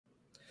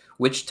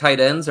Which tight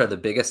ends are the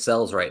biggest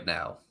sells right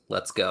now?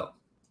 Let's go.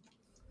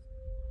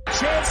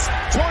 Chance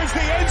towards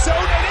the end zone,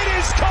 and it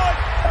is caught.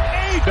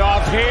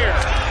 Off here.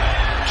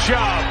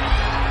 Chubb.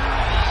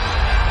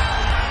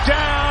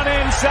 Down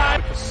inside.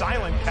 With the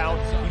silent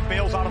count, he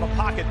bails out of the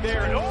pocket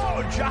there.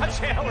 And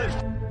Josh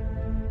Allen.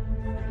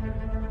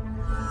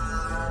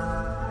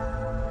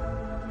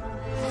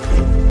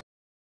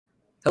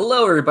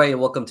 Hello, everybody,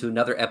 and welcome to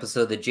another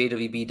episode of the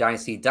JWB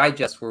Dynasty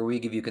Digest, where we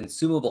give you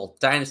consumable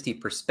Dynasty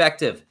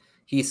perspective.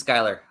 He's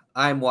Skylar.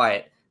 I'm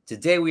Wyatt.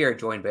 Today we are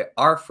joined by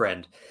our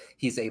friend.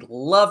 He's a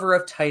lover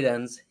of tight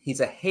ends.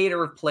 He's a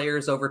hater of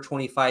players over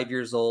 25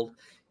 years old.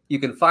 You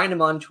can find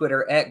him on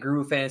Twitter at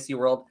Guru Fantasy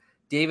World.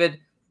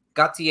 David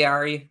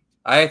Gattieri.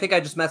 I think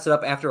I just messed it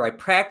up after I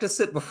practiced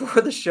it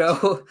before the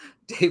show.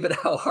 David,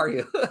 how are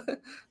you?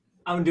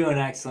 I'm doing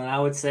excellent. I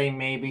would say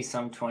maybe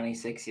some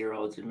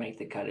 26-year-olds would make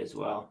the cut as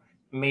well.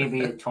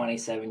 Maybe a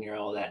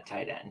 27-year-old at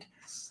tight end.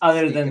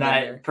 Other than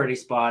that, pretty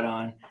spot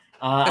on.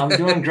 I'm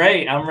doing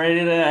great. I'm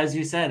ready to, as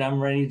you said,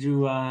 I'm ready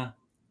to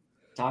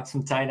talk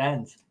some tight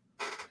ends.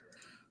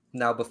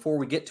 Now, before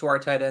we get to our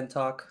tight end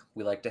talk,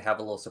 we like to have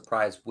a little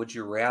surprise would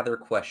you rather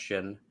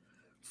question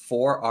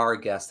for our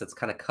guests that's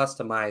kind of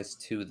customized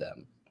to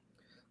them.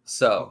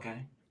 So,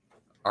 okay.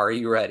 Are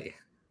you ready?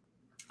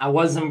 I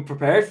wasn't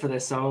prepared for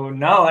this, so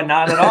no,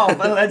 not at all,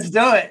 but let's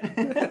do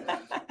it.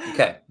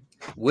 Okay.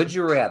 Would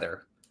you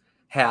rather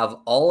have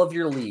all of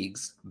your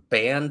leagues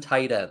ban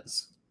tight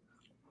ends,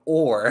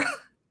 or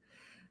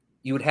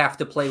you would have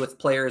to play with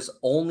players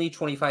only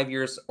 25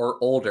 years or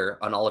older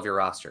on all of your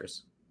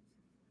rosters?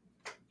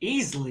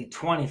 Easily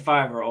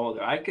 25 or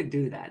older. I could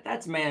do that.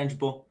 That's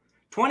manageable.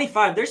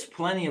 25, there's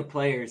plenty of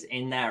players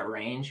in that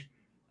range.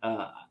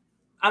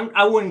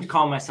 I wouldn't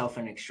call myself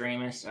an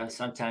extremist.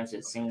 Sometimes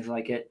it seems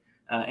like it.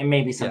 And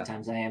maybe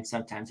sometimes I am.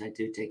 Sometimes I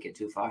do take it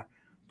too far.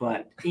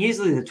 But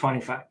easily the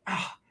 25.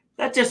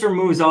 That just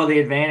removes all the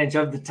advantage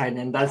of the tight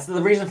end. That's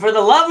the reason for the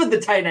love of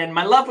the tight end.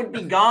 My love would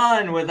be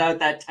gone without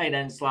that tight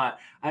end slot.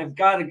 I've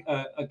got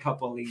a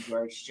couple leagues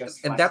where it's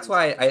just. And that's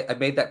why I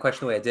made that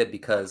question the way I did,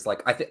 because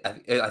like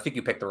I think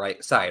you picked the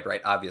right side,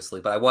 right?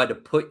 Obviously, but I wanted to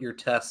put your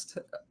test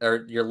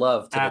or your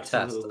love to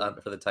Absolutely. the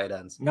test for the tight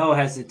ends. No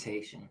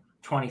hesitation.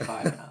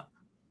 25 and up.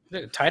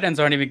 The tight ends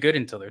aren't even good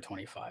until they're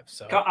 25.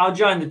 So I'll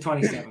join the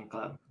 27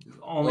 club.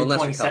 Only well,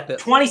 27.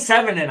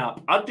 27 and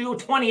up. I'll do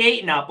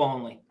 28 and up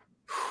only.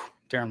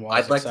 Darren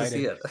Wallace. I'd like to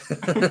see it.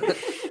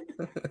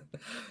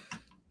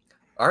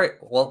 All right.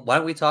 Well, why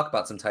don't we talk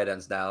about some tight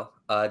ends now?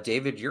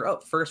 David, you're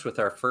up first with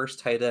our first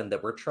tight end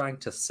that we're trying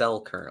to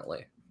sell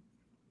currently.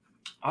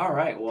 All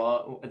right.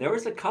 Well, there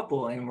was a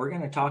couple, and we're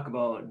going to talk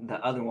about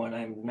the other one.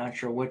 I'm not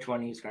sure which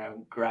one he's going to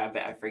grab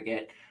it. I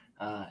forget.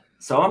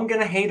 So I'm going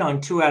to hate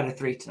on 2 out of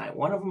 3 tonight.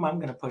 One of them I'm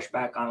going to push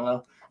back on a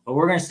little, but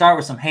we're going to start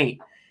with some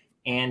hate.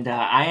 And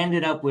I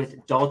ended up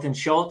with Dalton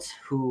Schultz,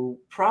 who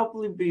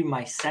probably be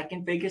my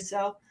second biggest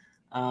sell.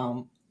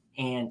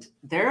 And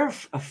there are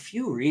a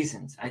few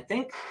reasons. I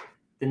think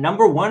the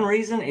number one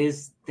reason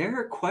is there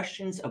are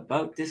questions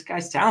about this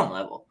guy's talent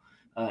level.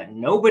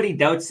 Nobody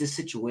doubts the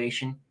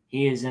situation.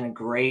 He is in a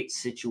great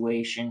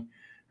situation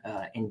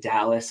in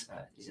Dallas.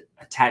 He's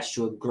attached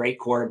to a great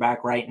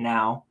quarterback right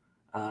now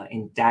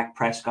in Dak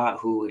Prescott,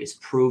 who is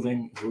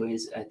proven, who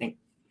is, I think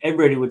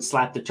everybody would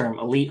slap the term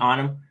elite on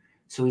him.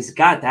 So he's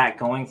got that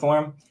going for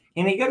him.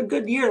 And he got a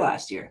good year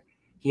last year.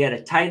 He had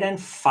a tight end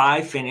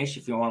 5 finish,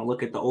 if you want to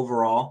look at the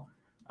overall.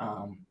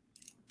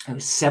 It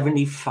was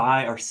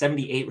 75 or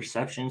 78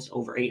 receptions,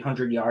 over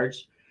 800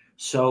 yards.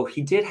 So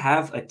he did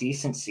have a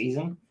decent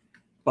season,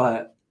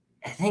 but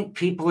I think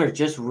people are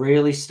just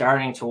really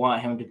starting to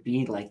want him to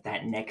be like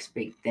that next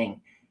big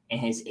thing. And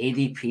his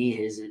ADP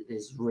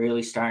is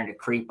really starting to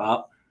creep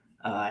up.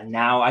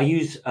 Now I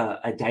use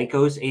a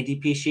Dyko's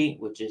ADP sheet,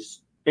 which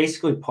is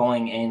basically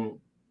pulling in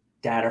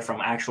data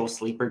from actual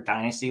sleeper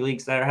dynasty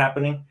leagues that are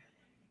happening.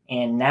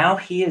 And now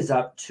he is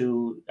up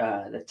to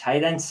the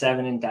tight end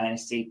 7 in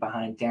Dynasty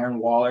behind Darren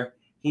Waller.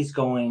 He's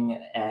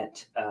going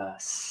at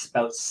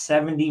about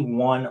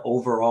 71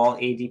 overall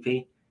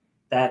ADP.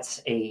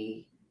 That's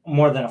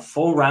more than a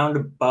full round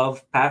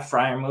above Pat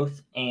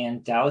Freiermuth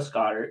and Dallas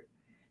Goedert.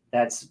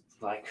 That's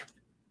like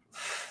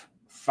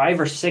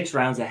 5 or 6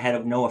 rounds ahead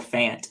of Noah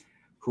Fant,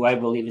 who I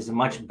believe is a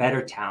much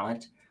better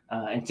talent.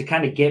 And to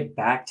kind of get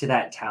back to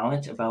that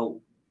talent about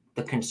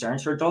the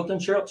concerns for Dalton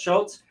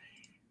Schultz,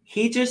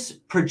 he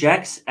just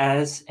projects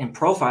and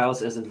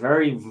profiles as a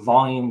very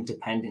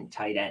volume-dependent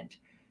tight end.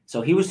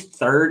 So he was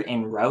 3rd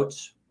in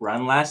routes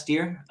run last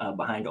year,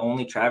 behind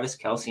only Travis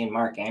Kelce and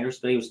Mark Andrews,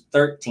 but he was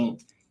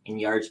 13th in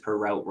yards per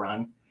route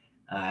run,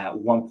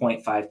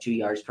 1.52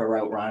 yards per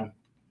route run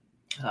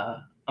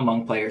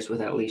among players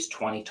with at least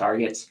 20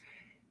 targets.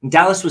 And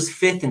Dallas was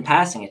 5th in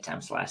passing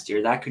attempts last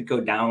year. That could go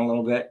down a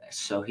little bit.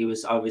 So he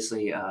was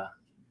obviously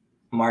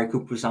Amari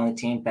Cooper's on the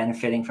team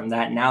benefiting from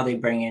that. Now they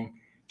bring in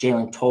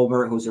Jalen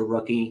Tolbert, who's a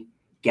rookie.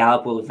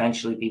 Gallup will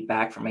eventually be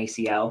back from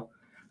ACL.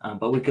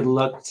 But we could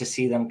look to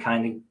see them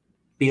kind of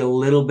be a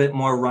little bit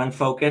more run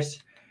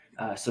focused.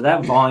 So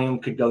that volume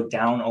could go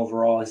down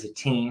overall as a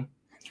team.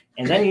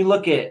 And then you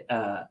look at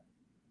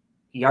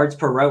yards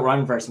per route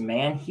run versus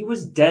man, he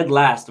was dead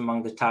last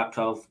among the top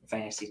 12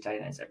 fantasy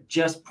tight ends.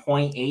 Just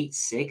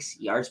 0.86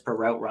 yards per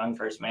route run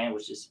versus man,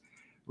 which just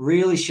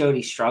really showed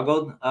he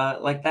struggled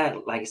like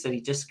that. Like I said,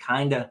 he just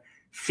kind of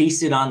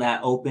feasted on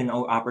that open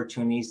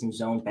opportunities and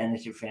zone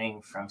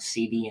benefiting from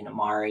CD and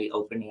Amari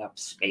opening up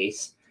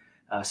space.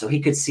 So he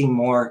could see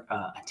more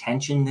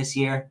attention this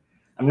year.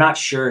 I'm not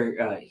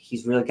sure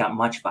he's really got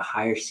much of a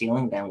higher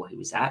ceiling than what he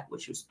was at,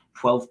 which was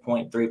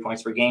 12.3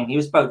 points per game. He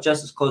was about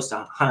just as close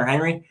to Hunter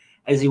Henry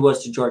as he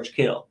was to George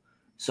Kittle.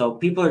 So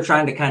people are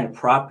trying to kind of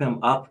prop him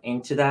up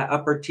into that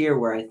upper tier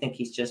where I think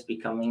he's just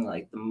becoming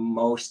like the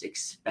most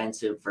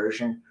expensive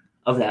version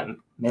of that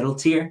middle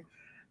tier.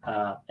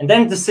 And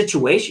then the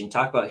situation,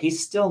 talk about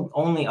he's still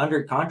only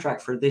under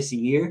contract for this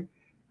year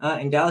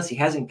in Dallas. He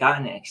hasn't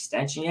gotten an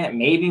extension yet.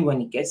 Maybe when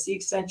he gets the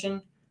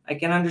extension, I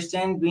can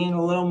understand being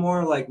a little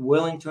more like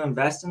willing to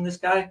invest in this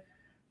guy.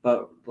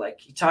 But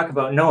like you talk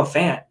about Noah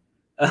Fant,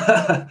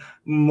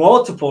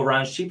 multiple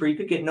rounds cheaper. You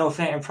could get Noah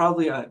Fant in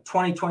probably a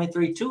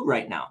 2023 too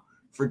right now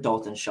for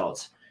Dalton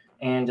Schultz.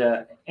 And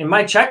in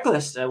my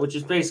checklist, which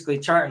is basically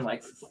charting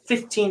like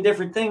 15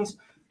 different things,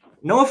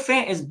 Noah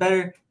Fant is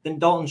better than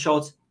Dalton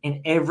Schultz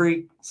in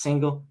every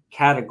single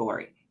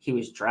category. He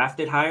was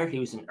drafted higher. He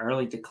was an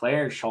early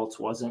declare. Schultz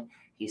wasn't.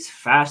 He's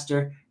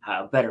faster,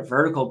 better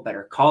vertical,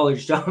 better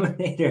college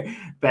dominator,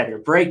 better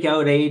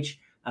breakout age.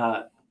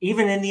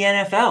 Even in the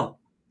NFL,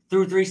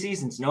 through 3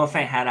 seasons, Noah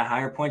Fant had a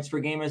higher points per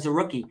game as a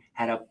rookie,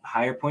 had a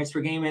higher points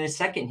per game in his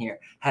second year,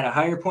 had a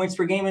higher points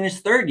per game in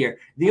his third year.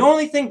 The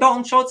only thing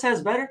Dalton Schultz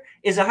has better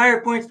is a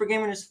higher points per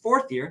game in his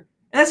fourth year,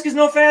 and that's because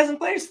Noah Fant hasn't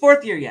played his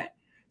fourth year yet.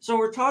 So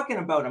we're talking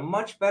about a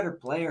much better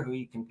player who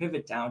you can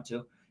pivot down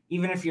to,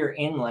 even if you're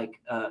in like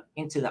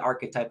into the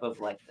archetype of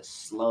like the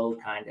slow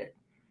kind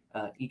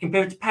of. You can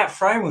pivot to Pat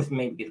Freiermuth,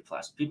 maybe get a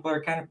plus. People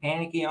are kind of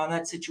panicky on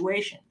that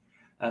situation.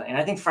 And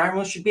I think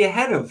Freiermuth should be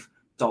ahead of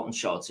Dalton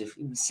Schultz. If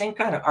the same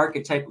kind of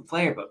archetype of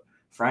player, but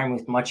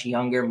Freiermuth much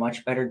younger,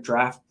 much better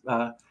draft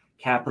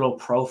capital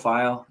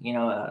profile,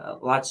 a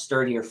lot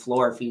sturdier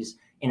floor if he's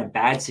in a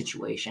bad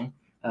situation.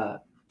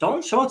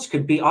 Dalton Schultz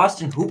could be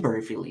Austin Hooper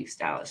if he leaves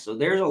Dallas. So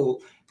there's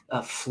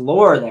a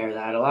floor there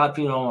that a lot of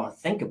people don't want to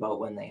think about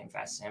when they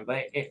invest in.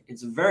 But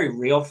it's a very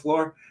real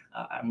floor.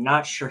 I'm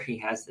not sure he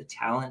has the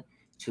talent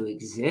to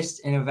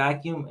exist in a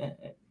vacuum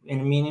in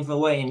a meaningful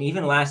way. And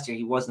even last year,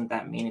 he wasn't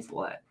that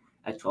meaningful at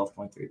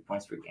 12.3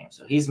 points per game.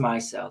 So he's my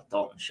sell,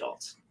 Dalton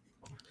Schultz.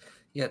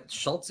 Yeah,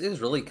 Schultz is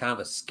really kind of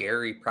a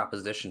scary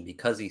proposition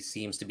because he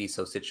seems to be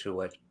so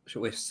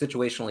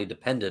situationally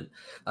dependent.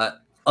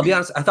 I'll be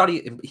honest, I thought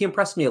he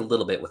impressed me a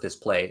little bit with his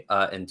play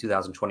in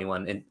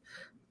 2021. And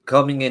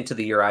coming into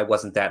the year, I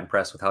wasn't that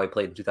impressed with how he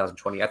played in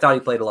 2020. I thought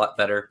he played a lot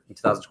better in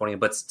 2020,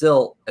 but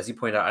still, as you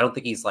pointed out, I don't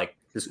think he's like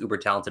this uber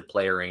talented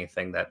player or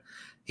anything that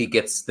he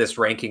gets this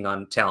ranking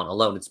on talent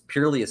alone. It's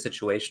purely a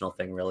situational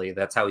thing, really.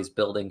 That's how he's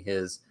building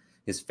his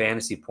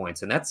fantasy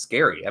points, and that's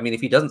scary. I mean,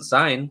 if he doesn't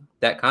sign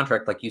that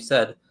contract, like you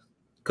said,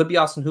 could be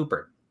Austin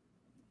Hooper.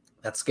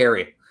 That's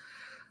scary.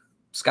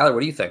 Skylar,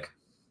 what do you think?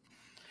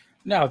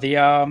 No,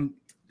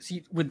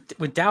 see,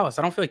 with Dallas,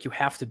 I don't feel like you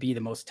have to be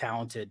the most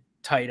talented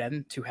tight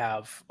end to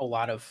have a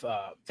lot of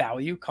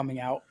value coming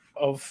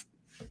off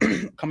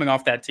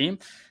that team.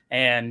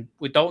 And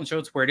with Dalton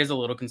Schultz, where it is a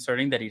little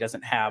concerning that he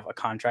doesn't have a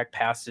contract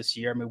past this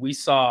year. I mean, we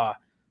saw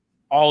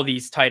all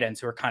these tight ends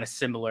who are kind of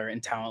similar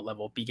in talent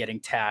level be getting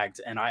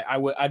tagged. And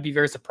I'd be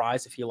very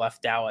surprised if he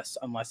left Dallas,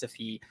 unless if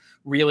he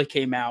really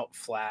came out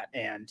flat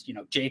and,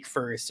 Jake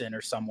Ferguson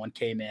or someone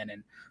came in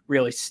and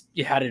really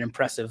had an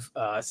impressive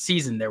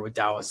season there with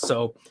Dallas.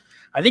 So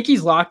I think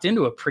he's locked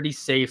into a pretty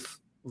safe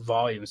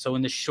volume. So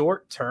in the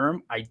short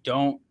term, I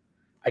don't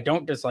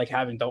dislike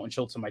having Dalton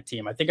Schultz on my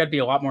team. I think I'd be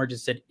a lot more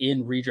interested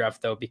in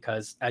redraft though,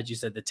 because as you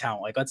said, the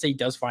talent, like let's say he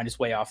does find his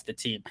way off the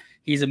team,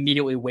 he's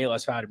immediately way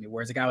less value to me.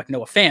 Whereas a guy like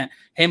Noah Fant,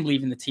 him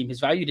leaving the team, his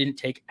value didn't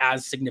take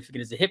as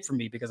significant as a hit for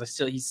me because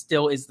he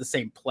still is the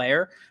same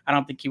player. I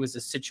don't think he was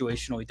as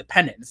situationally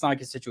dependent. It's not like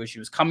his situation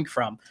he was coming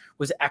from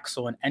was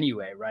excellent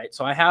anyway, right?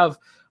 So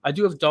I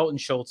do have Dalton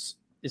Schultz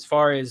as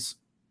far as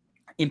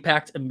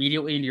impact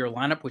immediately into your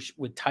lineup, which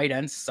with tight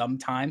ends,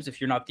 sometimes if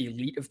you're not the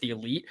elite of the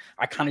elite,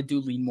 I kind of do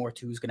lean more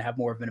to who's going to have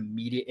more of an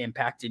immediate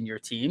impact in your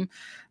team.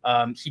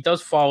 He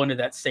does fall into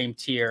that same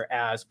tier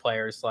as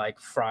players like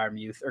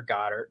Freiermuth or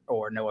Goddard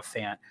or Noah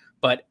Fant.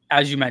 But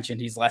as you mentioned,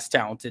 he's less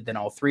talented than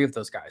all three of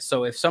those guys.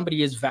 So if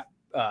somebody is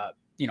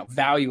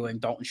valuing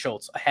Dalton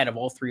Schultz ahead of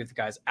all three of the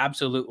guys,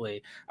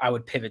 absolutely, I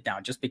would pivot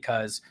down just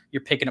because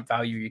you're picking up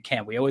value you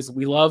can. We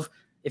love,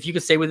 if you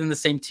could stay within the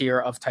same tier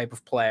of type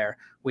of player,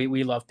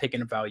 we love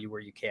picking a value where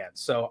you can.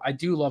 So I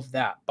do love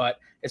that. But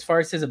as far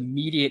as his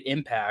immediate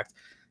impact,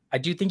 I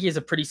do think he has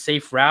a pretty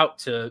safe route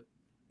to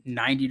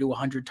 90 to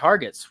 100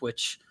 targets,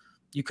 which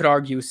you could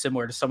argue is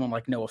similar to someone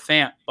like Noah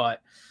Fant,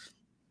 but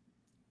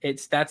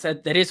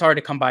that is hard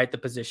to come by at the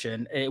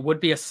position. It would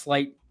be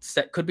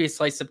could be a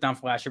slight step down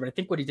for last year, but I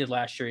think what he did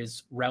last year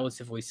is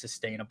relatively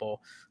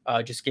sustainable,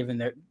 just given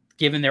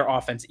their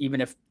offense,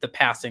 even if the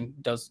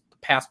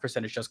pass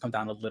percentage does come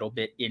down a little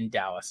bit in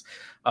Dallas.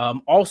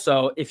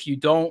 Also, if you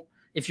don't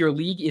if your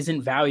league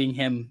isn't valuing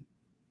him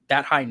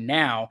that high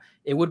now,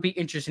 it would be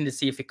interesting to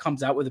see if it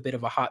comes out with a bit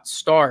of a hot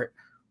start,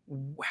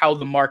 how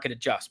the market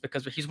adjusts,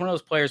 because he's one of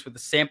those players with the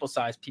sample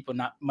size people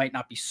might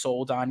not be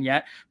sold on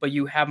yet, but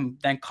you have him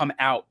then come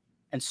out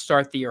and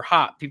start the year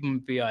hot. People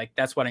might be like,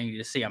 that's what I need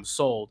to see. I'm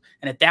sold.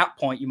 And at that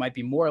point, you might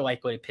be more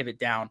likely to pivot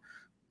down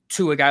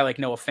to a guy like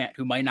Noah Fant,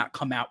 who might not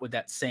come out with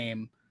that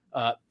same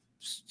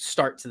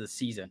start to the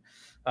season.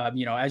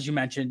 As you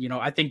mentioned,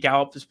 I think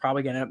Gallup is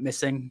probably going to end up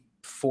missing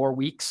 4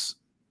 weeks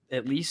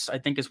at least, I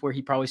think is where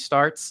he probably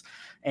starts.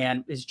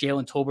 And is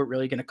Jalen Tolbert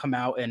really going to come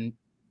out and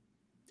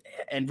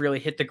really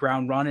hit the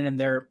ground running? And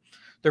they're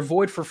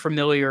void for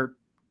familiar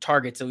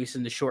targets, at least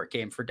in the short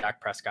game, for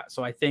Dak Prescott.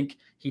 So I think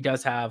he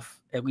does have,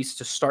 at least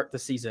to start the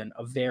season,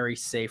 a very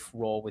safe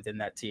role within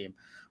that team.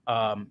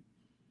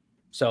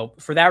 So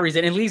for that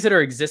reason, in leagues that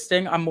are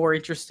existing, I'm more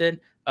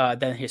interested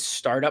than his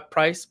startup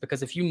price,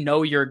 because if you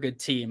know you're a good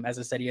team, as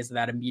I said, he has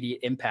that immediate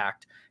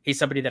impact. He's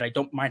somebody that I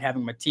don't mind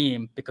having on my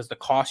team because the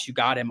cost you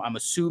got him, I'm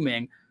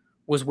assuming,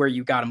 was where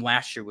you got him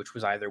last year, which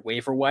was either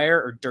waiver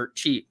wire or dirt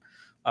cheap.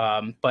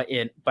 But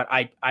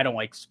I don't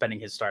like spending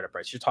his startup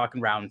price. You're talking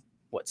round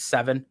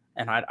 7,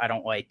 and I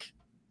don't like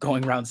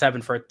going round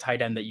 7 for a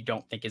tight end that you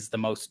don't think is the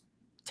most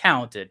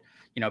talented,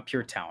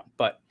 pure talent.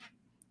 But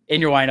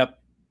in your lineup,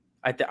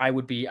 I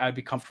would be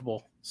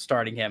comfortable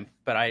starting him.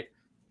 But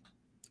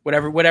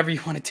whatever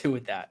you want to do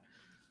with that.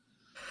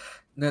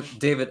 Now,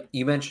 David,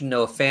 you mentioned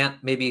Noah Fant,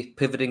 maybe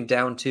pivoting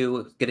down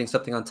to getting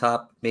something on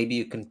top. Maybe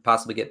you can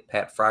possibly get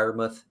Pat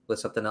Freiermuth with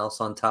something else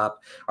on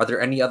top. Are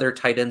there any other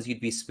tight ends you'd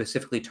be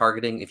specifically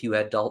targeting if you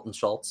had Dalton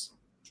Schultz?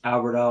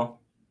 Alberto.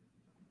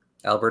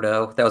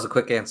 That was a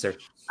quick answer.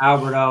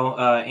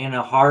 Alberto, in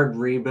a hard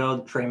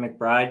rebuild, Trey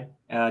McBride,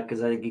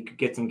 because I think you could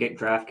get some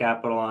draft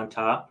capital on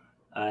top.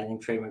 I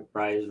think Trey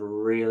McBride is a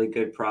really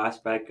good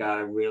prospect, got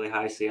a really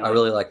high ceiling. I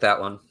really like that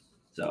one.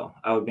 So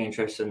I would be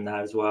interested in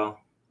that as well.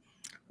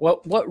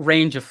 What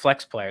range of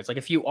flex players? Like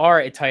if you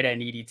are a tight end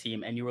needy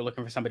team and you were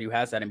looking for somebody who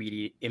has that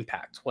immediate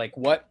impact, like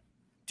are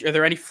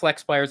there any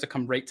flex players that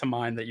come right to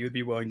mind that you would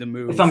be willing to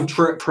move? If I'm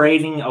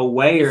trading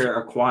away or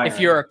acquiring? If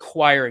you're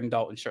acquiring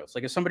Dalton Schultz,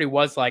 like if somebody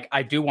was like,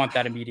 I do want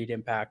that immediate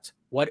impact,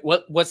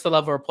 what's the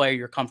level of player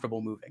you're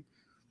comfortable moving?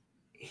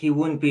 He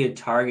wouldn't be a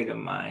target of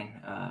mine.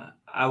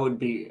 I would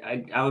be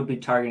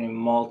targeting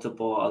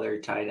multiple other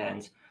tight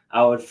ends.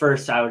 I would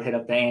hit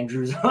up the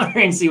Andrews owner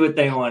and see what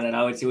they wanted.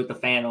 I would see what the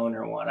fan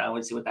owner wanted. I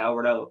would see what the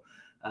Alberto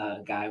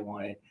guy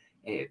wanted.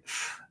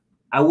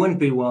 I wouldn't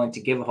be willing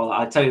to give a whole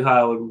lot. I'll tell you how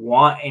I would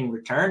want in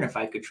return if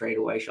I could trade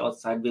away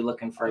Schultz. I'd be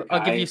looking for a guy.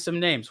 I'll give you some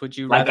names. Would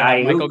you like rather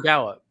have Michael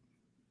Gallup?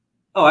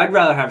 Oh, I'd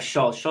rather have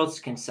Schultz. Schultz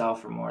can sell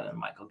for more than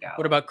Michael Gallup.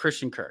 What about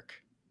Christian Kirk?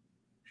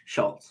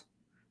 Schultz.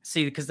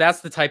 See, because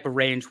that's the type of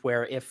range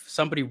where if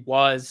somebody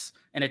was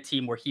in a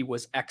team where he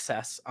was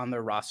excess on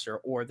their roster,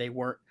 or they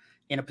weren't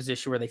in a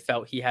position where they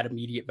felt he had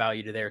immediate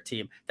value to their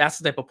team, that's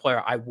the type of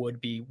player I would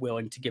be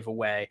willing to give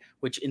away,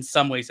 which in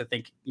some ways I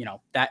think,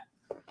 that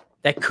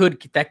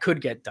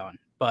could get done.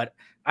 But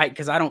I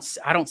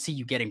don't see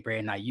you getting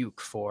Brandon Ayuk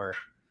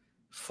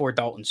for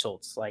Dalton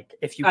Schultz. Like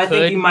if you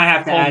think you might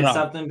have to add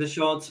something to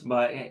Schultz,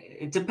 but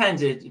it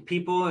depends.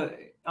 People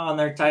on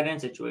their tight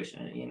end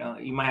situation,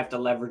 you might have to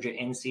leverage it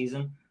in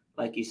season,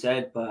 like you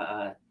said,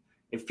 but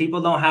if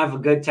people don't have a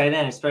good tight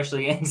end,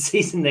 especially in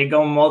season, they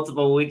go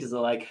multiple weeks of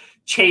like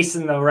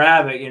chasing the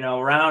rabbit,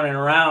 round and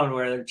around,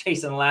 where they're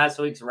chasing last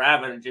week's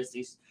rabbit and just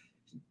these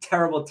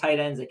terrible tight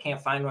ends that can't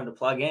find one to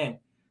plug in.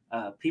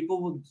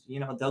 People will,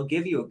 they'll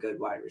give you a good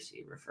wide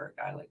receiver for a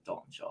guy like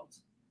Dalton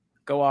Schultz.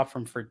 Go off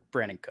him for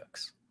Brandon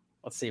Cooks.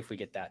 Let's see if we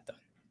get that done.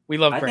 We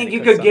love. I think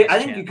you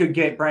could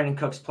get Brandon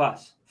Cooks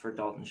plus for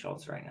Dalton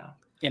Schultz right now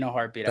in a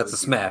heartbeat. That's a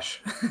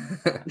smash.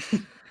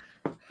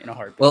 In a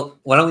heartbeat. Well,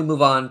 why don't we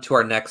move on to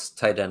our next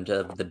tight end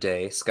of the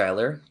day?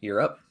 Skylar, you're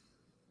up.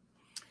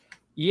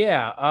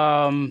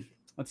 Yeah.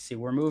 Let's see.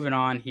 We're moving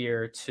on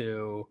here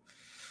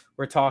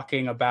we're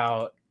talking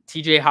about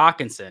TJ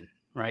Hawkinson,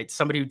 right?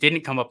 Somebody who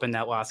didn't come up in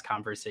that last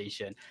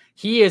conversation.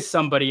 He is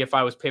somebody, if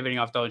I was pivoting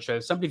off Dalton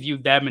Schultz, somebody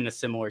viewed them in a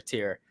similar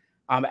tier.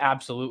 I'm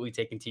absolutely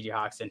taking TJ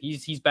Hawkinson.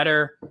 He's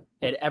better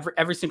at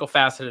every single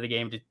facet of the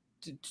game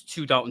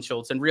to Dalton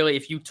Schultz. And really,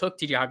 if you took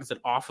TJ Hawkinson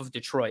off of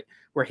Detroit,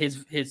 where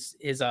his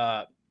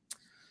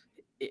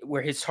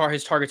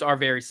targets are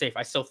very safe,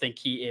 I still think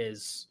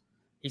he's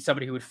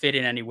somebody who would fit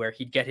in anywhere.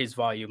 He'd get his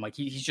volume. Like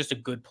he's just a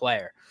good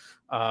player.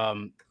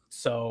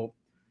 So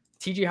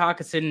TJ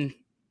Hawkinson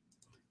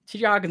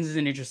is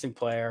an interesting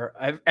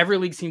player. Every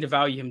league seemed to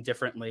value him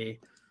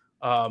differently.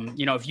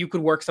 If you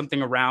could work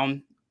something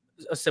around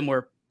a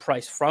similar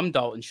price from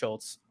Dalton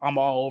Schultz, I'm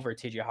all over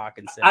TJ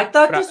Hawkinson. I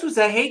thought this was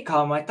a hate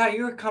column. I thought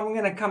you were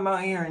going to come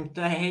out here and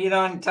hate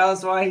on and tell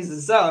us why he's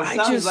a sell. It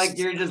sounds like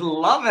you're just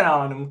loving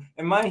on him.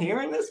 Am I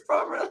hearing this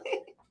properly?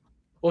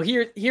 Well,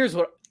 here's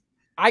what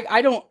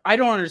I don't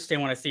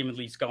understand when I see him at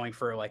least going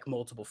for like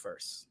multiple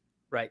firsts.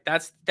 Right.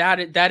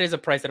 That is a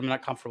price that I'm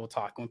not comfortable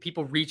talking. When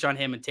people reach on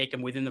him and take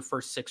him within the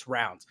first 6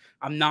 rounds,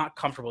 I'm not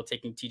comfortable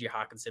taking TJ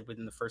Hawkinson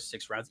within the first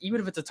 6 rounds.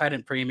 Even if it's a tight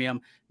end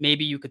premium,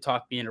 maybe you could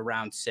talk me into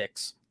round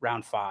 6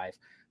 round 5.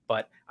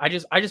 But I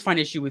just find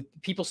issue with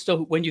people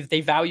still when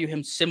they value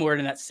him similar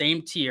in that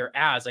same tier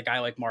as a guy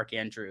like Mark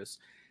Andrews.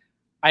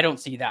 I don't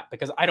see that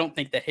because I don't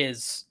think that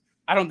his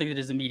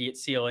immediate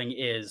ceiling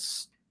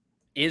is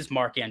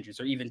Mark Andrews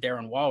or even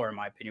Darren Waller, in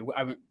my opinion.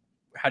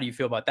 How do you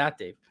feel about that,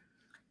 Dave?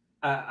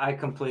 I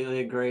completely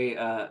agree.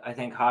 I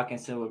think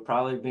Hockenson would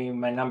probably be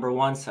my number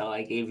 1. So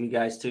I gave you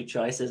guys 2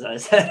 choices. I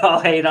said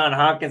I'll hate on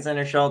Hockenson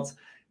or Schultz.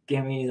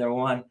 Give me either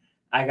one.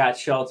 I got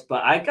Schultz,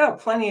 but I got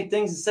plenty of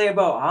things to say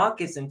about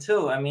Hockenson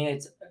too. I mean,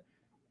 it's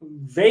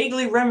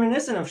vaguely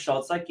reminiscent of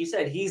Schultz. Like you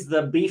said, he's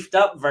the beefed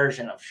up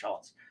version of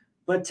Schultz.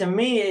 But to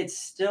me, it's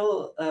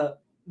still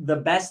the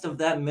best of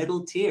that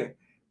middle tier,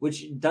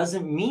 which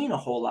doesn't mean a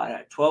whole lot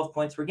at 12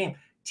 points per game.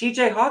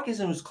 TJ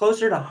Hockenson was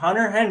closer to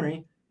Hunter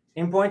Henry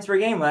in points per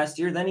game last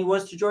year than he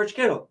was to George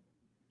Kittle.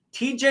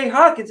 TJ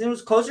Hockenson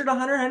was closer to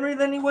Hunter Henry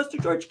than he was to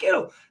George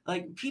Kittle.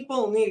 Like,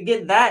 people need to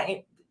get that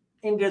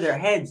into their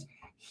heads.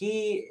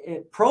 He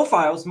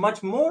profiles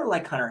much more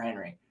like Hunter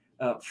Henry.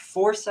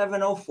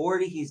 4.70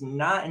 40. He's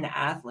not an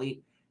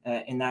athlete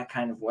in that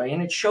kind of way,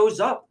 and it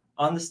shows up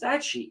on the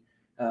stat sheet.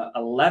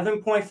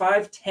 11.5,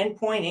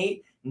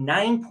 10.8,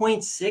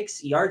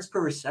 9.6 yards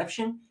per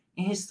reception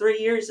in his 3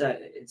 years.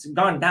 It's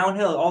gone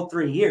downhill all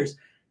 3 years.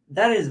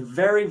 That is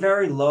very,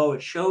 very low.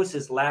 It shows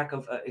his lack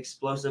of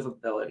explosive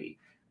ability,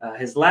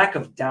 his lack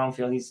of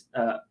downfield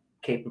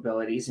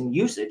capabilities and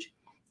usage.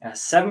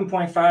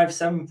 7.5,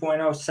 7.0,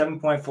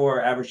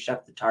 7.4 average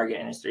depth of target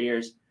in his 3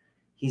 years.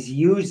 He's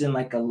used in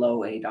like a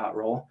low A-dot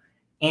role.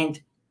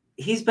 And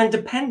he's been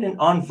dependent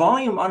on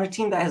volume on a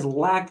team that has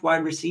lacked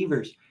wide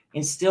receivers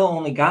and still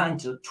only gotten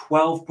to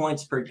 12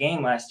 points per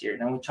game last year.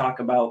 Then we talk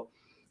about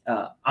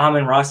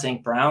Amon-Ra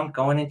St. Brown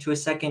going into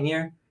his second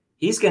year.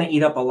 He's going to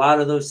eat up a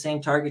lot of those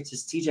same targets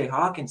as TJ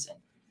Hockenson.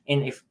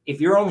 And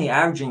if you're only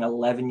averaging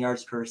 11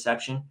 yards per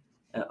reception,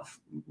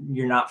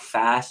 you're not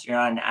fast, you're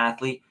not an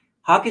athlete.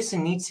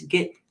 Hockenson needs to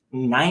get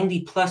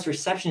 90-plus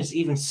receptions to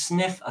even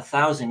sniff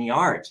 1,000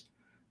 yards.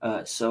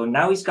 So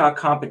now he's got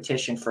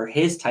competition for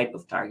his type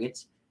of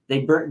targets.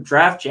 They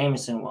draft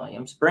Jameson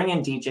Williams, bring in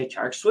DJ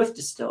Chark. Swift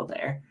is still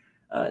there.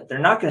 They're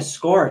not going to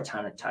score a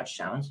ton of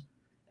touchdowns.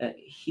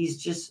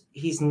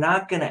 He's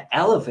not going to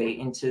elevate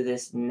into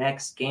this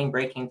next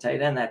game-breaking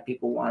tight end that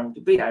people want him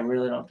to be. I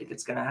really don't think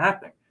it's going to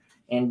happen.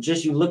 And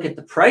just you look at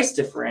the price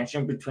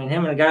differential between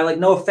him and a guy like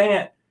Noah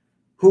Fant,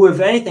 who, if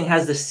anything,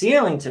 has the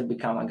ceiling to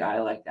become a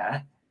guy like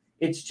that.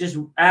 It's just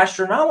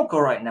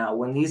astronomical right now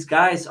when these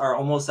guys are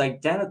almost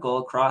identical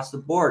across the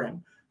board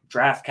in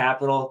draft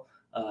capital,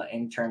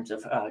 in terms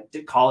of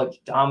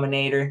college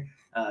dominator,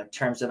 in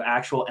terms of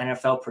actual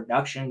NFL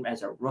production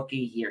as a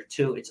rookie year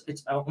 2.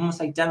 It's almost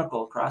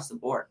identical across the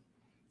board.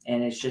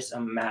 And it's just a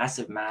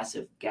massive,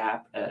 massive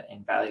gap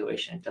in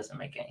valuation. It doesn't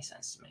make any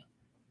sense to me.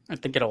 I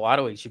think in a lot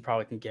of leagues, you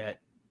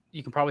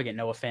can probably get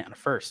Noah Fant in a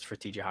first for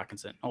TJ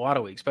Hockenson. A lot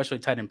of leagues, especially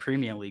tight end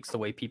premium leagues, the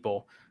way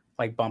people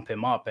like bump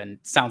him up. And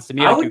it sounds to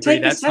me like you agree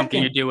that's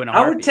something you do in a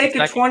heartbeat. I would take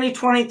a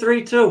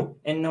 2023 too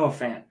in Noah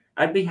Fant.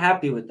 I'd be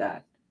happy with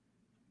that.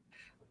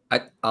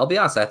 I'll be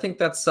honest. I think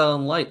that's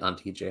selling light on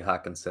TJ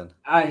Hockenson.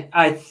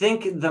 I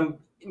think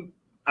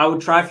I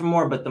would try for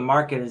more, but the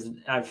market is.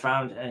 I've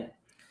found a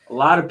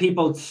lot of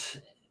people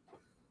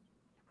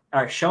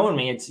are showing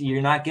me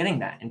you're not getting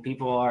that, and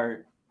people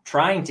are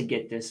trying to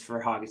get this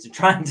for Hockenson,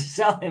 trying to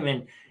sell him,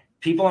 and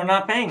people are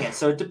not paying it.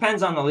 So it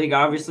depends on the league,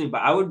 obviously.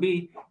 But I would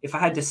be, if I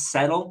had to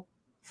settle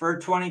for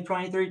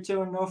 2023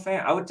 too and no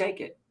fan, I would take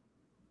it.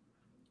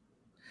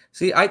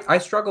 See, I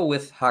struggle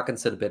with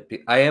Hockenson a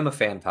bit. I am a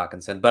fan of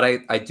Hockenson, but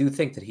I do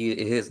think that he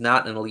is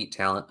not an elite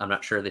talent. I'm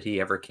not sure that he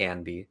ever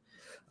can be.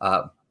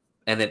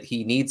 And that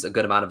he needs a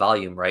good amount of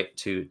volume, right,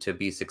 to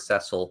be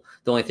successful.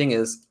 The only thing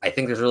is, I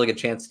think there's a really good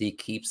chance that he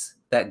keeps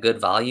that good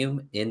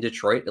volume in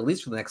Detroit, at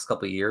least for the next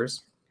couple of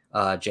years.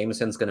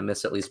 Jameson's going to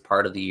miss at least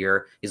part of the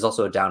year. He's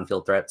also a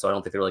downfield threat, so I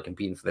don't think they're really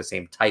competing for the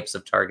same types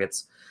of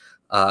targets.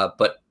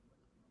 But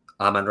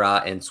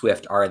Amon-Ra and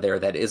Swift are there.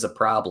 That is a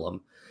problem.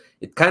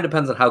 It kind of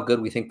depends on how good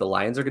we think the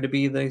Lions are going to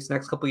be these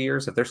next couple of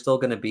years. If they're still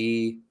going to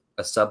be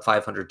a sub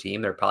 500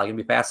 team, they're probably going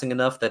to be passing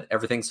enough that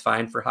everything's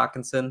fine for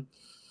Hockenson.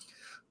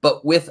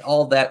 But with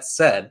all that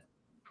said,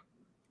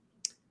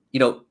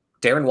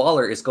 Darren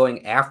Waller is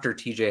going after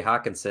TJ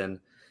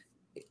Hockenson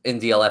in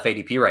DLF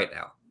ADP right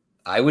now.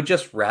 I would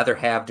just rather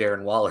have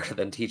Darren Waller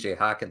than TJ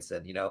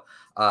Hockenson.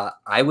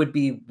 I would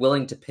be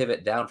willing to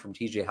pivot down from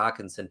TJ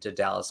Hockenson to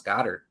Dallas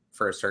Goedert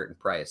for a certain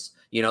price.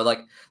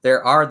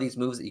 There are these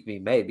moves that you can be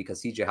made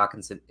because TJ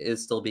Hockenson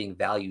is still being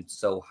valued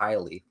so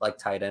highly, like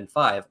tight end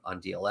 5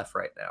 on DLF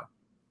right now.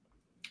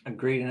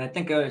 Agreed. And I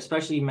think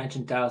especially you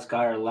mentioned Dallas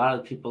Goedert, a lot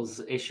of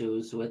people's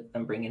issues with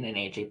them bringing in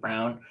A.J.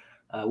 Brown,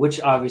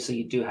 which obviously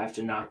you do have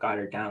to knock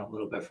Goedert down a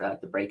little bit for that,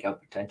 the breakout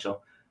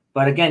potential.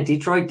 But again,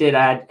 Detroit did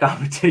add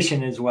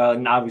competition as well,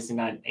 and obviously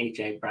not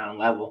A.J. Brown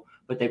level,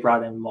 but they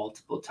brought in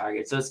multiple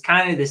targets. So it's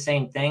kind of the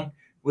same thing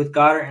with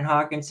Goedert and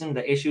Hockenson,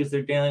 the issues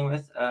they're dealing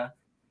with.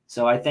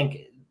 So I think,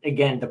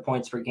 again, the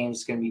points per game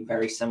is going to be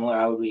very similar.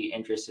 I would be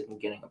interested in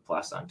getting a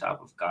plus on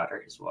top of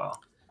Goedert as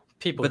well.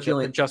 People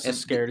are just as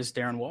scared as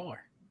Darren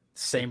Waller.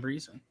 Same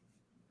reason.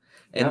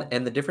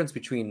 And the difference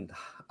between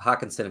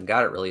Hawkinson and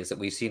Goddard really is that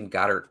we've seen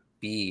Goddard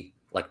be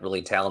like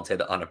really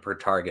talented on a per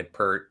target,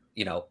 per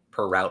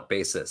route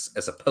basis,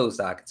 as opposed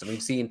to Hawkinson.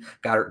 We've seen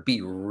Goddard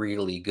be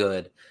really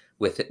good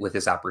with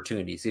his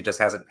opportunities. He just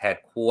hasn't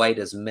had quite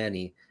as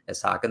many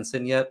as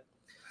Hawkinson yet.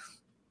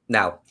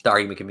 Now, the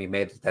argument can be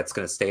made that that's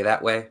going to stay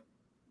that way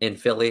in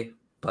Philly,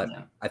 but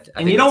I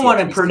and you don't want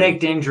to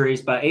predict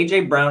injuries, but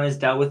AJ Brown has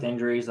dealt with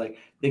injuries. Like,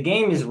 the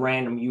game is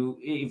random.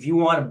 If you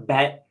want to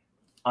bet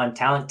on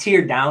talent,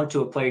 tier down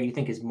to a player you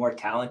think is more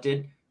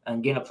talented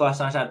and get a plus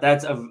on top,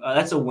 that's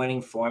a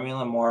winning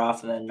formula more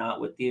often than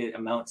not with the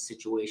amount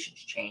situations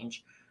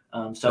change.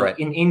 So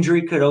an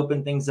injury could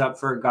open things up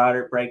for a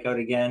Goddard breakout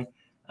again.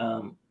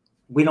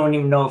 We don't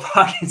even know if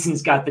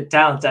Hawkinson's got the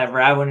talent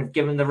ever. I wouldn't have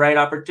given the right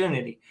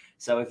opportunity.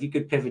 So if you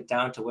could pivot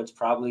down to what's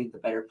probably the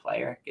better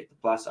player, get the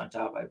plus on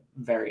top, I'm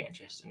very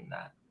interested in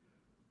that.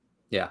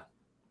 Yeah.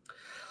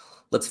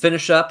 Let's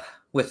finish up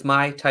with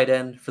my tight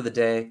end for the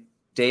day,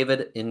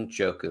 David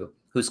Njoku,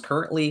 who's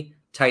currently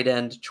tight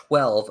end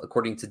 12,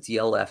 according to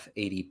DLF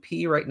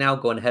ADP right now,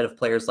 going ahead of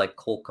players like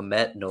Cole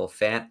Kmet, Noah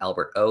Fant,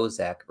 Albert O,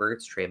 Zach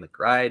Ertz, Trey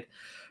McBride,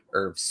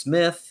 Irv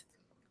Smith.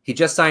 He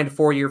just signed a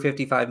 4-year,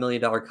 $55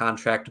 million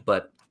contract,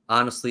 but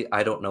honestly,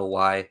 I don't know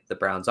why the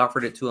Browns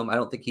offered it to him. I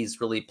don't think he's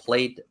really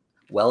played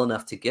well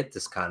enough to get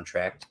this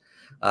contract.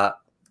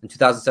 In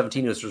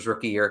 2017, it was his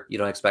rookie year. You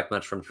don't expect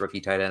much from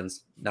rookie tight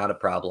ends. Not a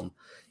problem.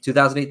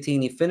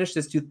 2018, he finished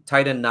as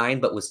tight end 9,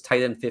 but was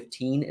tight end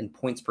 15 in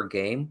points per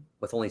game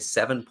with only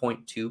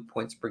 7.2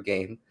 points per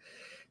game.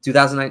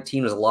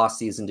 2019 was a lost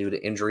season due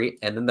to injury,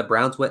 and then the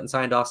Browns went and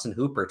signed Austin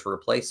Hooper to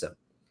replace him.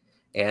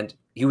 And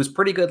he was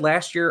pretty good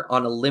last year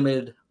on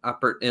limited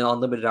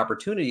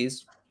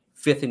opportunities,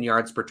 5th in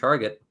yards per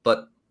target.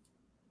 But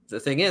the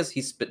thing is,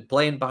 he's been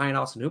playing behind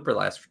Austin Hooper the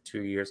last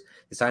 2 years.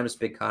 He signed his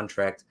big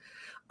contract.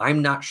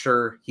 I'm not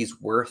sure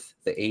he's worth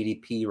the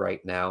ADP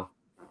right now,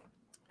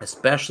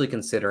 especially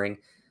considering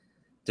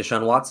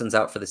Deshaun Watson's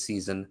out for the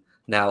season.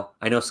 Now,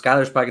 I know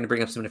Skylar's probably going to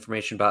bring up some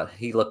information about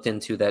he looked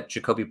into that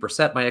Jacoby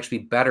Brissett might actually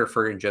be better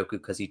for Njoku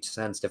because he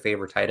tends to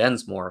favor tight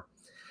ends more.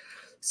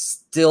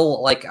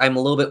 Still, like, I'm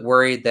a little bit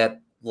worried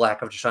that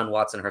lack of Deshaun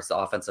Watson hurts the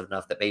offensive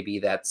enough that maybe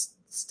that's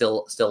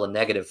still a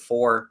negative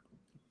for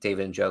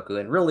David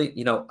Njoku. And really,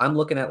 I'm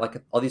looking at like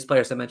all these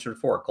players I mentioned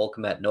before: Cole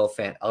Kmet, Noah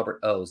Fant,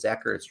 Albert O,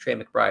 Zach Ertz, Trey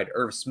McBride,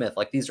 Irv Smith.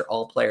 Like, these are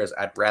all players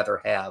I'd rather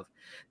have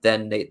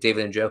than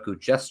David Njoku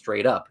just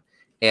straight up.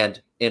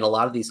 And in a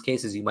lot of these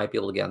cases, you might be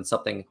able to get on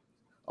something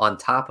on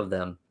top of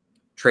them,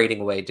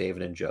 trading away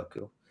David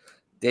Njoku.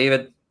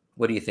 David,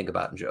 what do you think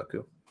about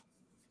Njoku?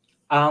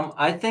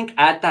 I think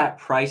at that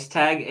price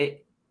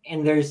tag,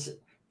 this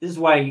is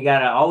why you got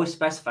to always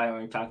specify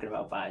when you're talking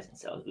about buys and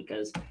sells,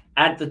 because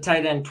at the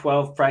tight end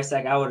 12 price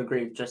tag, I would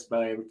agree with just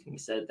about everything you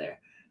said there.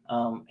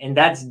 And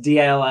that's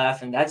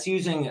DLF, and that's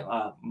using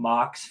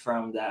mocks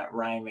from that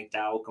Ryan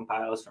McDowell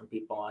compiles from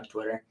people on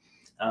Twitter,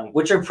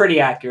 which are pretty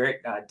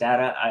accurate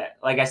data.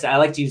 Like I said, I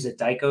like to use a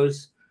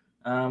Dykos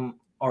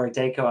or a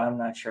Daco. I'm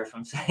not sure if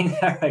I'm saying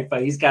that right,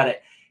 but he's got an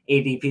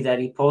ADP that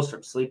he pulls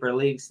from sleeper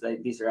leagues.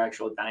 These are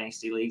actual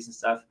dynasty leagues and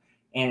stuff.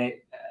 And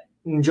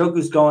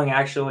Njoku's going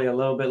actually a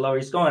little bit lower.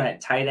 He's going at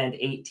tight end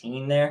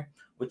 18 there,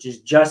 which is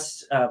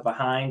just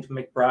behind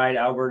McBride,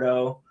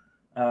 Alberto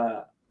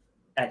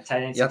at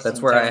tight end 16. Yeah,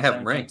 that's where I have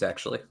him ranked,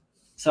 actually.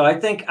 So I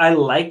think I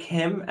like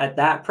him at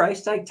that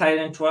price tag. Tight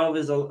end 12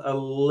 is a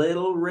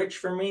little rich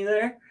for me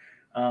there.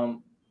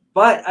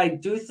 But I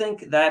do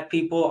think that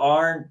people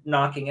are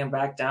knocking him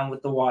back down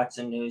with the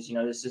Watson news.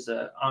 This is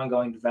an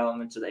ongoing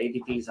development, so the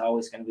ADP is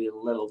always going to be a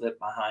little bit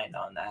behind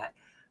on that.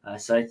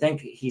 So I think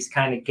he's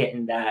kind of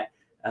getting that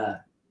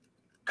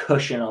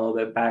cushion a little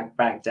bit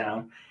back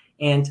down.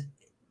 And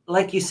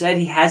like you said,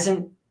 he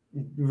hasn't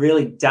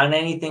really done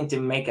anything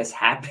to make us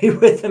happy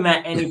with him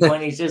at any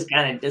point. He's just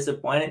kind of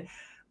disappointed.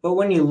 But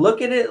when you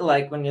look at it,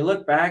 like when you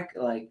look back,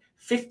 like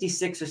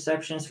 56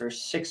 receptions for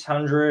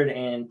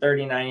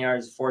 639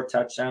 yards, 4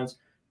 touchdowns.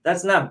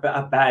 That's not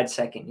a bad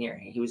second year.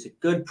 He was a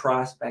good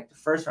prospect, a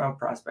first-round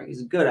prospect.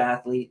 He's a good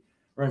athlete,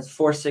 runs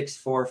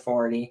 4.6,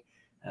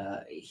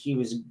 4.40. He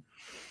was,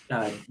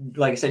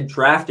 like I said,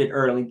 drafted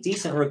early,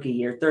 decent rookie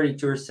year,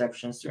 32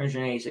 receptions,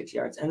 386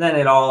 yards. And then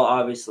it all,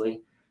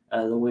 obviously,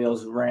 the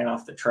wheels ran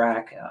off the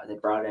track. They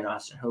brought in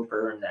Austin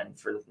Hooper, and then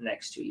for the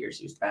next 2 years,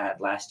 he was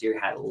bad. Last year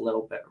had a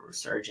little bit of a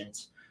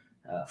resurgence.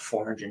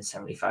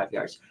 475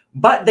 yards,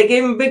 but they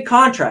gave him a big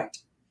contract.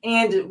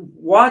 And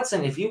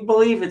Watson, if you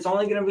believe it's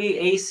only going to be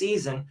a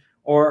season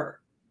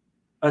or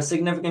a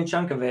significant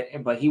chunk of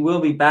it, but he will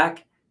be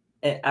back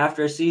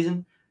after a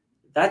season,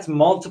 that's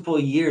multiple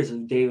years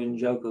of David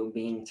Njoku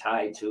being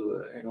tied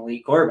to an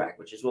elite quarterback,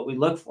 which is what we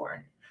look for.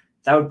 And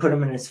that would put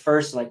him in his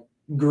first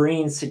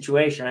green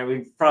situation. I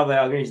mean, probably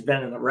all agree he's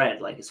been in the red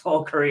his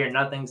whole career.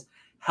 Nothing's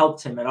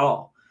helped him at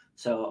all.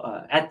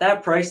 So at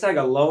that price tag,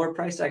 a lower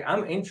price tag,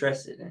 I'm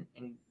interested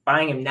in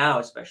buying him now,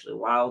 especially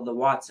while the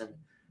Watson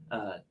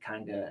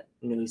kind of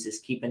news is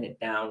keeping it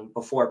down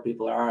before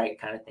people are all right,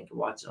 kind of thinking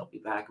Watson will be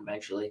back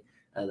eventually.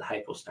 the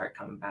hype will start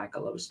coming back a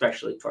little,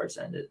 especially towards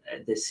the end of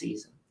this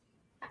season.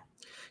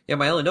 Yeah,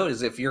 my only note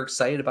is if you're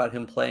excited about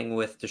him playing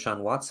with Deshaun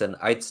Watson,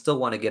 I'd still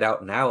want to get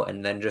out now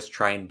and then just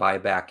try and buy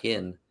back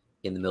in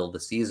the middle of the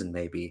season,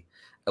 maybe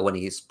when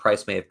his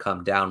price may have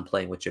come down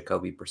playing with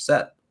Jacoby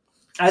Brissett.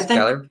 I think.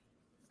 Skyler,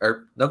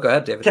 or no, go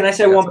ahead, David. Can I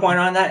say one point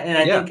on that? And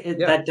I think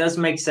yeah. that does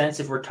make sense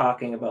if we're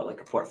talking about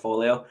like a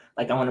portfolio.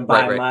 Like I want to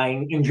buy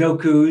mine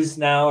Njoku's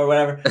now or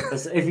whatever.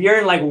 If you're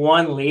in like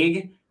one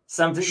league,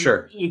 something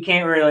you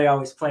can't really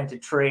always plan to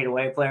trade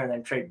away a player and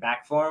then trade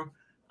back for him.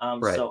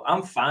 So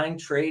I'm fine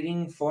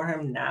trading for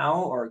him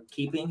now or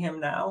keeping him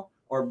now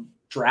or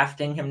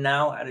drafting him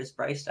now at his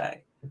price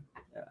tag.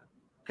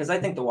 Because I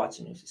think the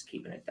Watson news is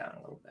keeping it down a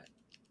little bit.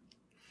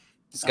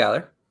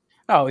 Skyler?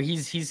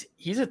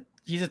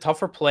 He's a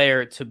tougher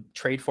player to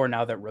trade for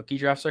now that rookie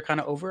drafts are kind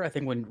of over. I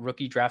think when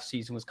rookie draft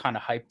season was kind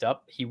of hyped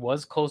up, he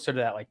was closer to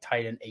that like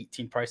tight end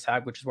 18 price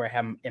tag, which is where I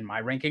have him in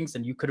my rankings.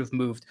 And you could have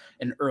moved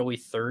an early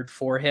third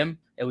for him.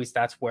 At least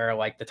that's where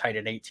like the tight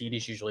end 18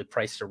 is usually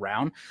priced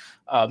around.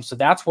 So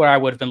that's where I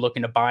would have been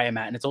looking to buy him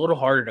at. And it's a little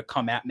harder to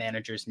come at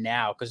managers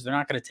now because they're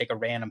not going to take a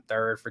random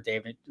third for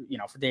David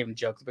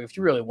Njoku. But if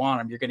you really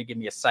want him, you're going to give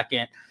me a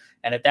second.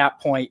 And at that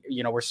point,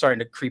 we're starting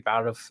to creep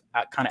out of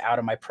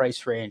my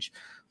price range.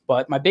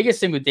 But my biggest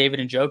thing with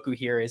David Njoku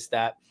here is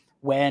that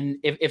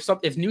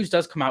if news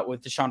does come out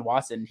with Deshaun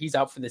Watson, he's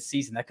out for this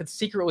season, that could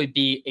secretly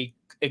be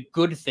a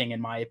good thing, in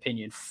my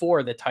opinion,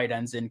 for the tight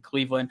ends in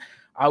Cleveland.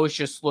 I was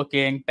just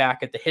looking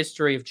back at the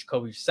history of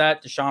Jacoby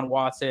Brissett, Deshaun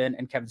Watson,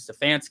 and Kevin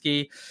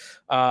Stefanski.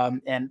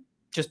 And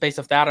just based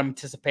off that, I'm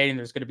anticipating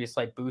there's going to be a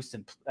slight boost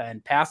in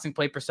passing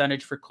play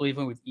percentage for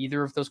Cleveland with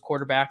either of those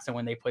quarterbacks. And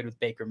when they played with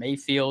Baker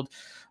Mayfield,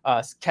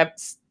 Kevin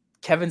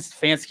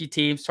Stefanski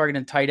teams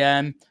targeting tight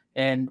end.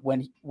 And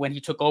when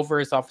he took over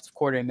as offensive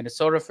coordinator in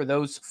Minnesota for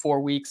those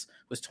 4 weeks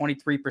was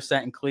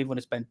 23%. In Cleveland,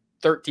 it's been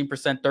 13%,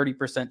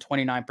 30%,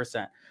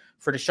 29%.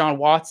 For Deshaun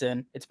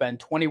Watson, it's been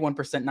 21%,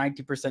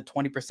 19%,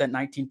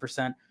 20%,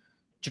 19%.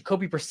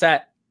 Jacoby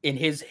Brissett in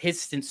his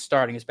stint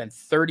starting has been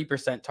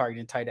 30%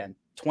 targeting tight end,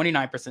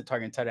 29%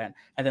 targeting tight end.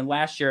 And then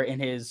last year in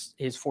his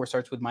 4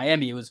 starts with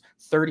Miami, it was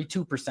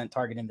 32%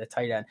 targeting the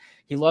tight end.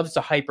 He loves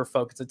to hyper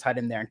focus the tight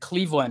end there. In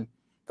Cleveland,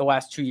 the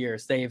last 2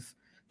 years, they've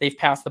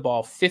passed the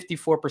ball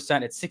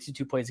 54% at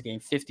 62 plays a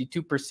game,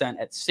 52%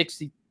 at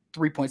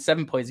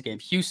 63.7 plays a game.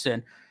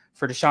 Houston,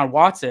 for Deshaun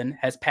Watson,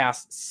 has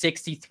passed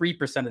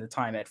 63% of the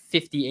time at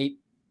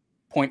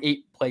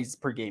 58.8 plays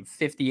per game,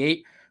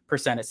 58%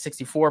 at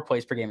 64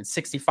 plays per game, and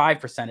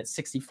 65% at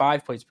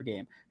 65 plays per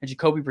game. And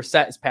Jacoby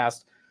Brissett has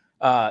passed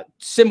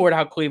similar to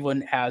how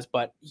Cleveland has,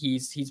 but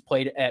he's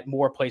played at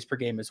more plays per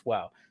game as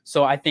well.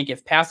 So I think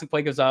if passing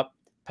play goes up,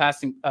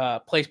 passing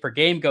plays per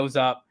game goes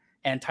up,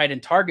 and tight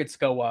end targets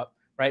go up,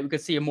 right, we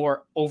could see a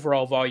more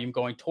overall volume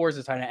going towards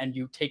the tight end, and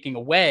you taking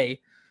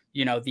away,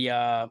 the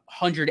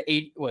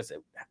 180 was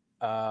it?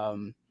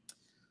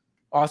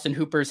 Austin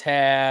Hooper's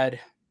had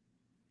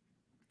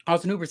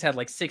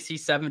like 60,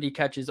 70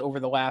 catches over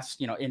the last,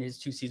 in his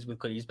 2 seasons with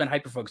Cleveland. He's been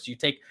hyper focused. You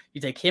take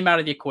him out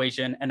of the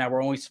equation, and now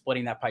we're only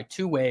splitting that by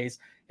 2 ways.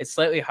 It's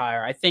slightly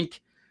higher. I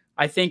think,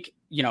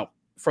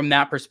 from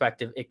that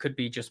perspective, it could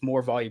be just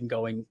more volume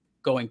going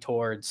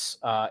towards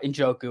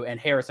Njoku, and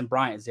Harrison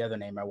Bryant is the other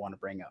name I want to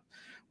bring up,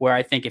 where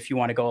I think if you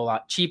want to go a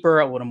lot cheaper,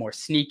 a little more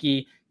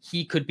sneaky,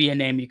 he could be a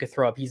name you could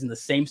throw up. He's in the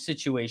same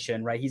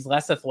situation, right? He's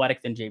less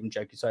athletic than David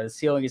Njoku, so the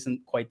ceiling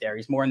isn't quite there.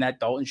 He's more in that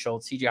Dalton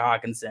Schultz, C.J.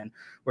 Hawkinson,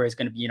 where he's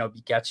going to be,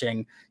 be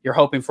catching. You're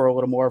hoping for a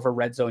little more of a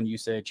red zone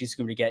usage. He's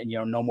going to be getting,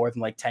 no more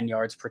than like 10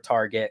 yards per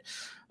target.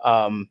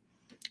 But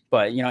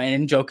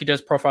and Njoku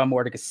does profile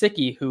more to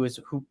Gesicki, who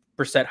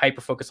Brissett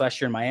hyper focused last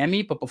year in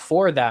Miami. But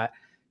before that,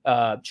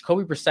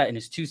 Jacoby Brissett in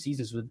his 2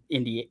 seasons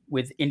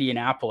with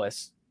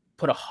Indianapolis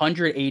put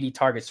 180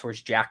 targets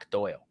towards Jack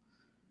Doyle.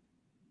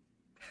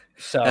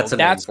 So that's a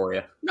name for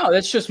you. No,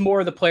 that's just more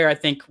of the player, I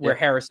think,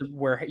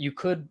 where you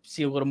could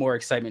see a little more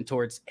excitement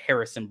towards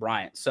Harrison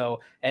Bryant.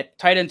 So at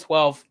tight end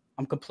 12,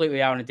 I'm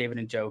completely out on David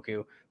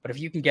Njoku. But if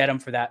you can get him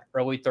for that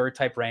early third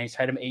type range,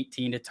 tight end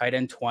 18 to tight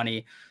end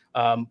 20,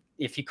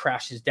 if he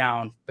crashes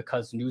down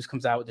because news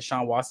comes out with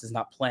Deshaun Watson is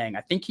not playing,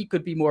 I think he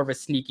could be more of a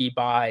sneaky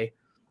buy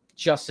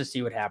just to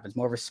see what happens,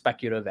 more of a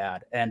speculative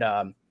ad. And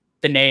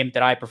the name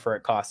that I prefer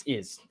at cost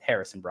is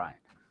Harrison Bryant.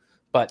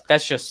 But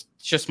that's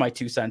just my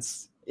 2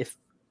 cents.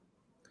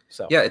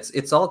 So yeah,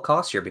 it's all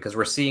cost here because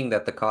we're seeing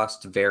that the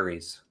cost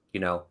varies,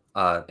 and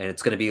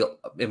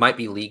it might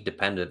be league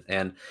dependent.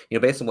 And,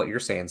 based on what you're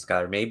saying,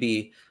 Skyler,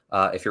 maybe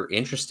if you're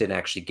interested in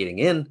actually getting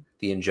in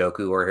the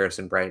Njoku or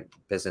Harrison Bryant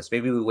business,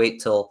 maybe we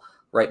wait till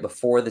right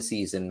before the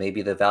season.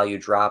 Maybe the value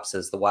drops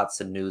as the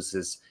Watson news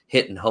is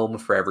hitting home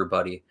for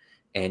everybody,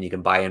 and you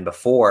can buy in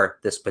before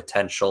this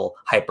potential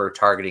hyper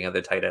targeting of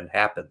the tight end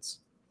happens.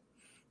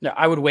 Yeah,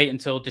 I would wait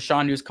until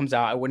Deshaun news comes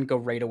out. I wouldn't go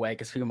right away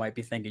because people might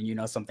be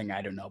thinking, something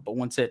I don't know. But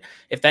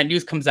if that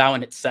news comes out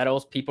and it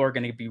settles, people are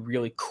going to be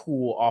really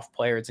cool off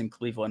players in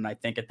Cleveland. And I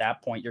think at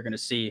that point you're going to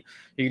see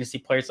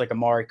players like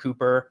Amari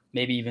Cooper,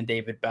 maybe even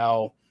David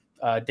Bell,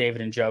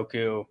 David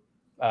Njoku,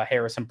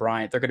 Harris and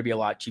Bryant, they're going to be a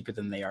lot cheaper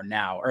than they are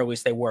now, or at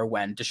least they were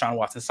when Deshaun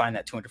Watson signed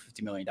that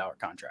 $250 million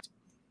contract.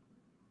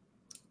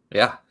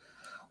 Yeah.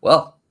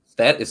 Well,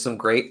 that is some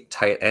great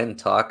tight end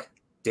talk.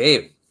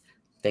 Dave,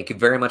 thank you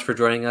very much for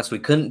joining us. We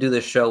couldn't do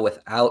this show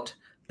without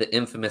the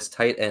infamous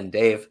tight end,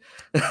 Dave.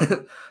 Thank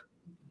you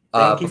for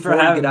having me. Before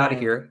we get out of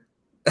here,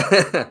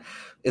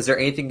 is there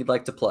anything you'd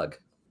like to plug?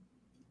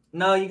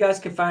 No, you guys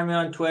can find me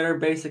on Twitter.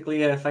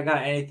 Basically, if I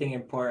got anything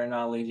important,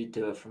 I'll lead you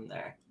to it from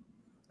there.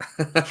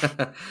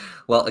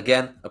 Well,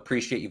 again,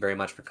 appreciate you very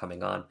much for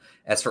coming on.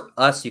 As for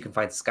us, you can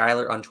find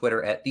Skylar on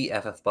Twitter at the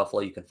FF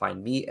Buffalo. You can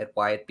find me at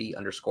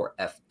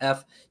WyattB_FF.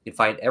 You can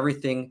find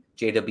everything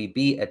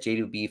JWB at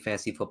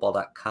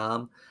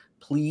jwbfantasyfootball.com.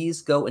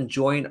 Please go and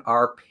join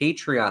our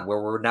Patreon,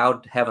 where we're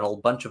now having a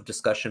bunch of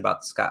discussion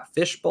about the Scott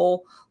Fish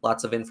Bowl.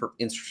 Lots of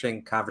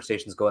interesting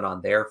conversations going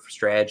on there,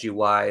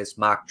 strategy-wise,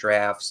 mock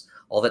drafts,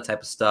 all that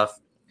type of stuff.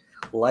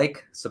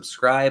 Like,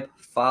 subscribe,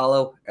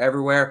 follow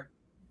everywhere.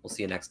 We'll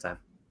see you next time.